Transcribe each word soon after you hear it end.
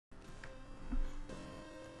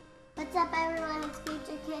What's up, everyone? It's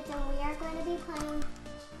Future Kids, and we are going to be playing.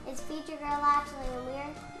 It's Future Girl actually,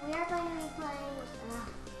 and we are going to be playing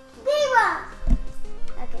Speed Run.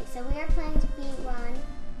 Okay, so we are playing Speed Run,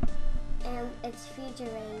 and it's Future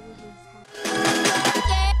Baby.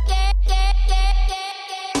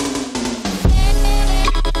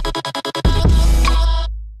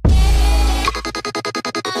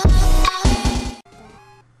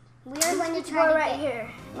 We are going to try to right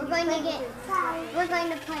here. We're going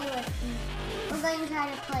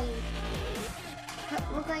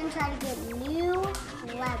to try to get new levels.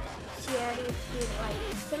 She already did like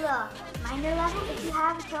to the minor level. If you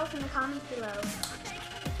have, tell us in the comments below.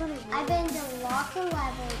 I've been to lots of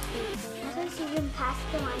levels before. I think she's been past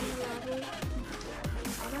the minor level.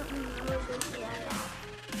 I don't remember this yet.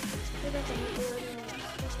 Yeah,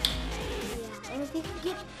 and if you can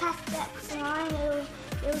get past that line,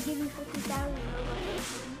 it'll give you 50,000.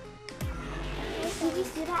 Did you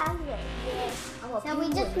see that? Yeah. So we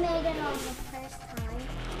just made it on the first time.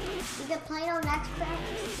 You can play it on Xbox.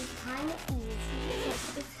 It's kind of easy.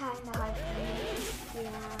 It's kind of hard for me.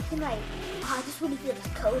 Yeah. And like, oh, I just want to feel this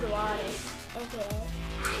cold water. Okay.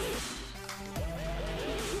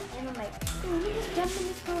 And I'm like, you just jump in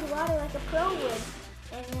this cold water like a pro would.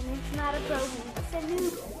 And then it's not a pro move, it's a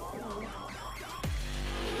noob.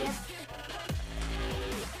 Yep.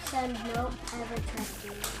 So don't ever trust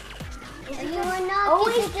you. You are not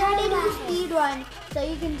always try to do speed run so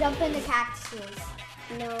you can jump in the cactuses.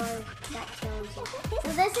 No, that kills you.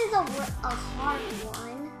 So this is a hard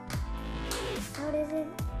one. No, it isn't.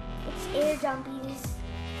 It's air jumpies.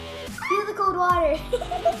 Feel the cold water.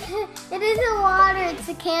 It isn't water, it's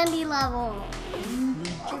a candy level.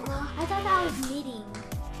 I thought that was knitting.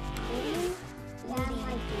 Knitting?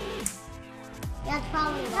 Yeah, yeah, it's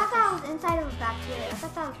probably I thought that was inside of a bacteria. I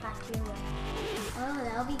thought that was bacteria. Oh,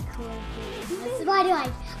 that would be cool. That's why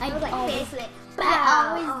I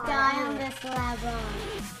always die on this level.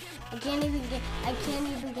 I can't even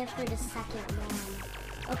get through the second one.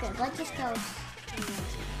 Okay, let's just go.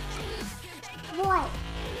 What?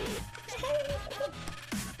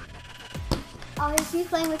 Oh, he's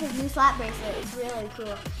playing with his new slap bracelet. It's really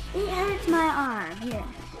cool. It hurts my arm. Here.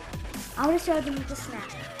 I want to show them with the snap.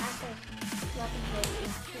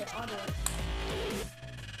 Here, I'll do it.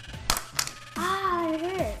 Ah, it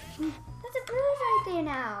hurt. That's a bruise right there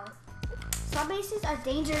now. Slap bracelets are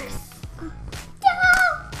dangerous.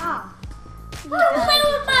 Oh. Don't play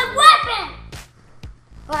with my weapon!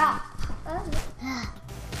 Wow.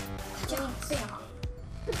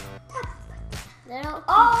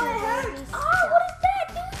 Oh, it hurts. Oh, what is that?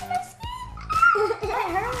 Dude, my skin. It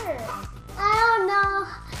hurt. I don't know.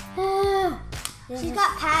 She's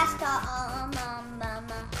got past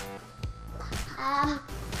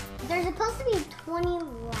there's supposed to be 20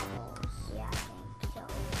 levels. Yeah, I think so.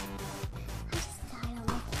 I just died on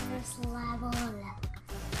the first level.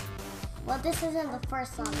 Well, this isn't the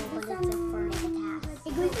first level, but it's the first task.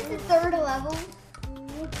 It goes to the third level.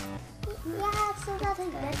 Yeah, so that's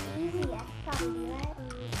good. That's easy. I can probably do that.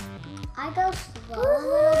 I go slow a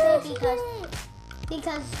little bit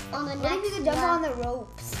because on the What next if you could jump on the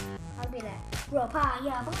ropes? I'll be like, rope,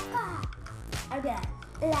 yeah, I'll be like,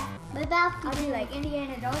 I'll be like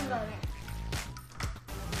Indiana Jones about it.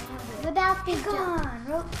 Without the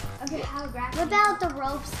rope. Okay, how grab without the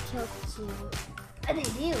ropes killed you. They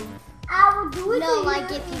do. I will do it. No,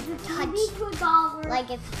 like if you touch,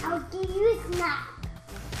 like if I'll give you a snap.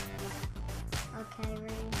 Okay,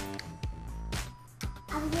 Ring.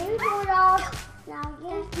 I'm giving you $4. Now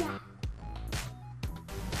get a snap.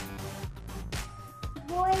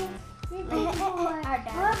 Boy, this is boy.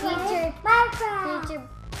 Future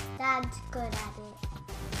Dad's good at it.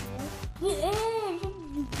 Yeah,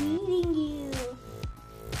 he's beating you.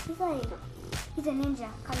 He's a ninja.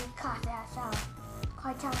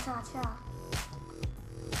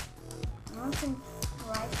 I'm some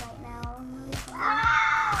rice right now. I'm really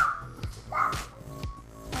hungry.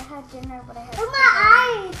 I had dinner, but I had my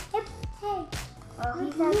eyes. Hey. Oh, he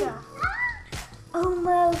has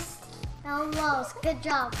almost. Almost. Good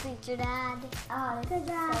job, Future Dad. Oh, good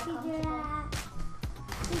job, Future Dad.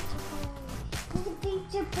 He's a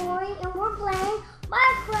Future Boy, and we're playing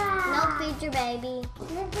Minecraft. No Future Baby.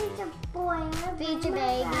 No Future Boy. Future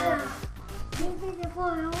Baby. Future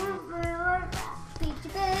Boy, and we're playing Minecraft.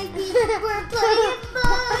 Future Baby, we're playing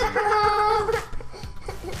Minecraft.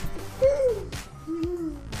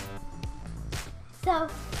 So,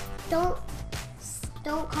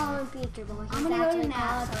 don't call him Future Boy. He's I'm gonna actually go to called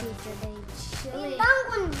nap. Future Baby. Really? I'm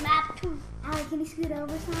going to nap too. Allie, can you scoot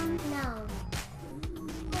over some? No.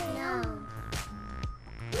 No.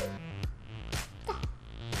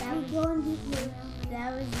 That was going to be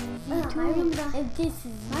That was easy my too. room, And this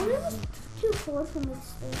is my room is too cold for me to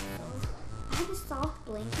sleep, so I have a soft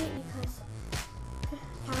blanket because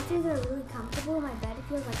couches are really comfortable. My bed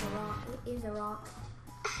feels like a rock. It is a rock.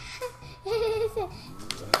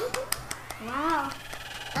 Wow.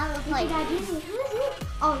 I was like, oh,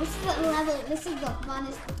 this is the level. This is the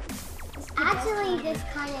funnest. actually, this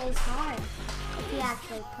kind of is hard if you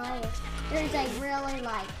actually play it. There's like really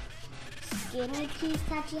like skinny piece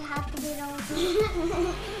that you have to get over.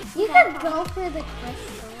 You can go for the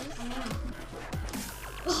crystals.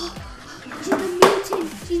 She's a mutant.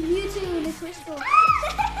 She's mutant in the crystal.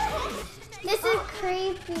 This is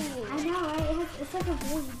creepy. I know, right? It's like a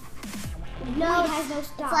void. No, it has no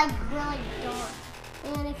stop. It's like really dark.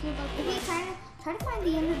 And if you look, If you try to find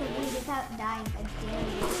the end of the void without dying, I dare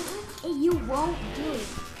you. You won't do it.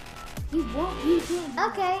 You won't. You can't.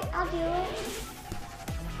 okay, I'll do it.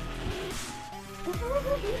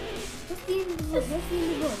 Just the end of the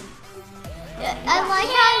void. I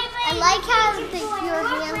like how your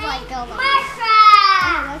hands like go like.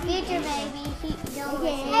 Minecraft. Future baby,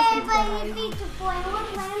 Hey, buddy, Future boy, I want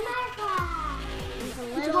to play Minecraft.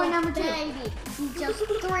 Future boy number 2. Baby, he's just 3.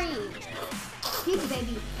 Future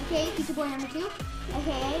baby. Okay, Future boy number 2.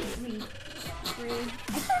 AKA 3.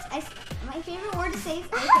 My favorite word to say is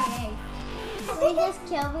AKA. He just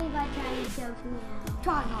killed me by trying to choke me out.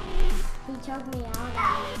 Try not. He choked me out.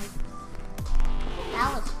 That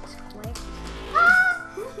was quick.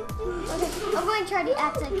 Okay, I'm going to try to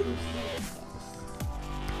act like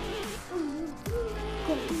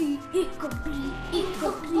Complete.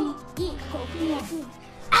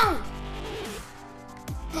 Ow!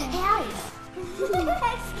 Hey, I'm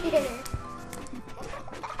scared.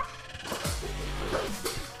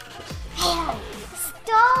 Hey,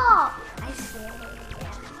 stop! I'm scared.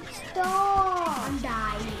 Stop! I'm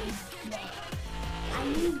dying. I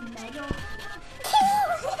need metal.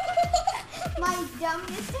 My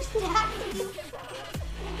dumbness distracted me.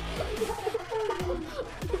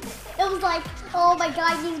 It was like, oh my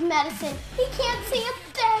god, he needs medicine. He can't see a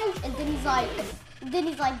thing. And then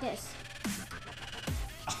he's like this.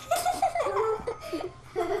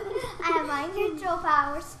 I have mind control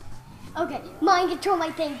powers. Okay, mind control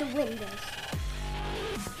my thing to win this.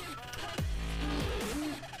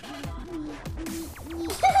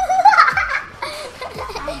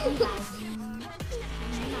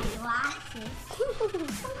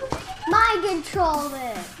 Mind control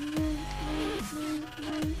it.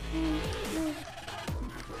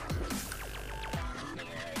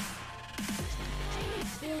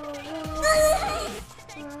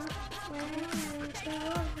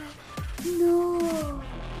 No.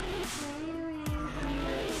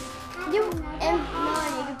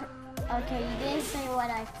 Okay, you didn't say what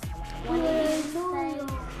I wanted you to say.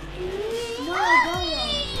 No.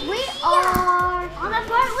 We are On that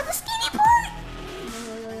part with the skinny part.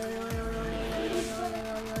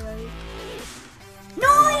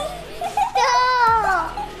 No.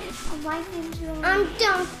 I'm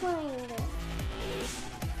done playing this.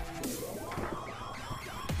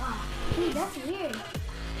 Oh, dude, that's weird.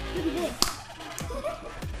 Look at this.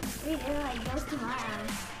 It like goes to my arm.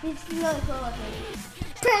 It's really cool looking.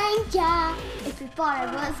 Prank ya! If you thought I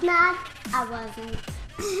was mad, I wasn't.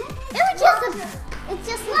 It's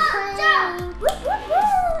just a prank.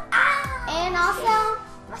 And also,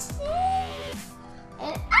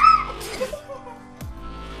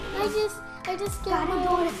 I just scared my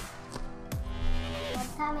door. What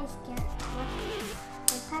time I scared?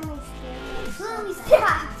 What time I scared?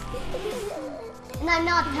 And I'm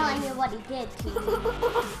not telling you what he did to you.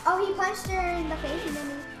 Oh, he punched her in the face and then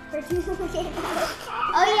her tooth came out.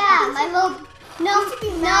 Oh yeah, my little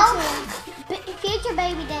Future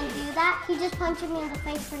baby didn't do that. He just punched me in the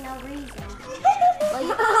face for no reason.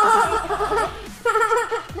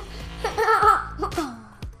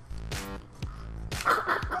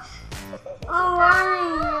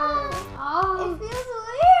 It feels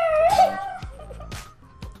weird.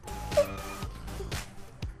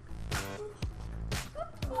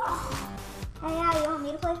 Hey, yeah, you want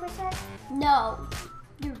me to play for a sec? No.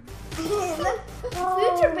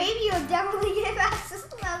 Future baby will definitely get past this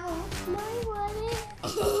level. No, he wouldn't.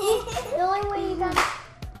 The only way you got.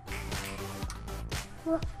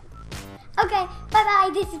 Okay, bye-bye.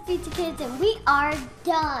 This is Future Kids, and we are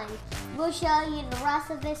done. We'll show you the rest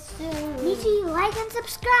of this soon. Make sure you like and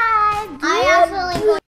subscribe. I actually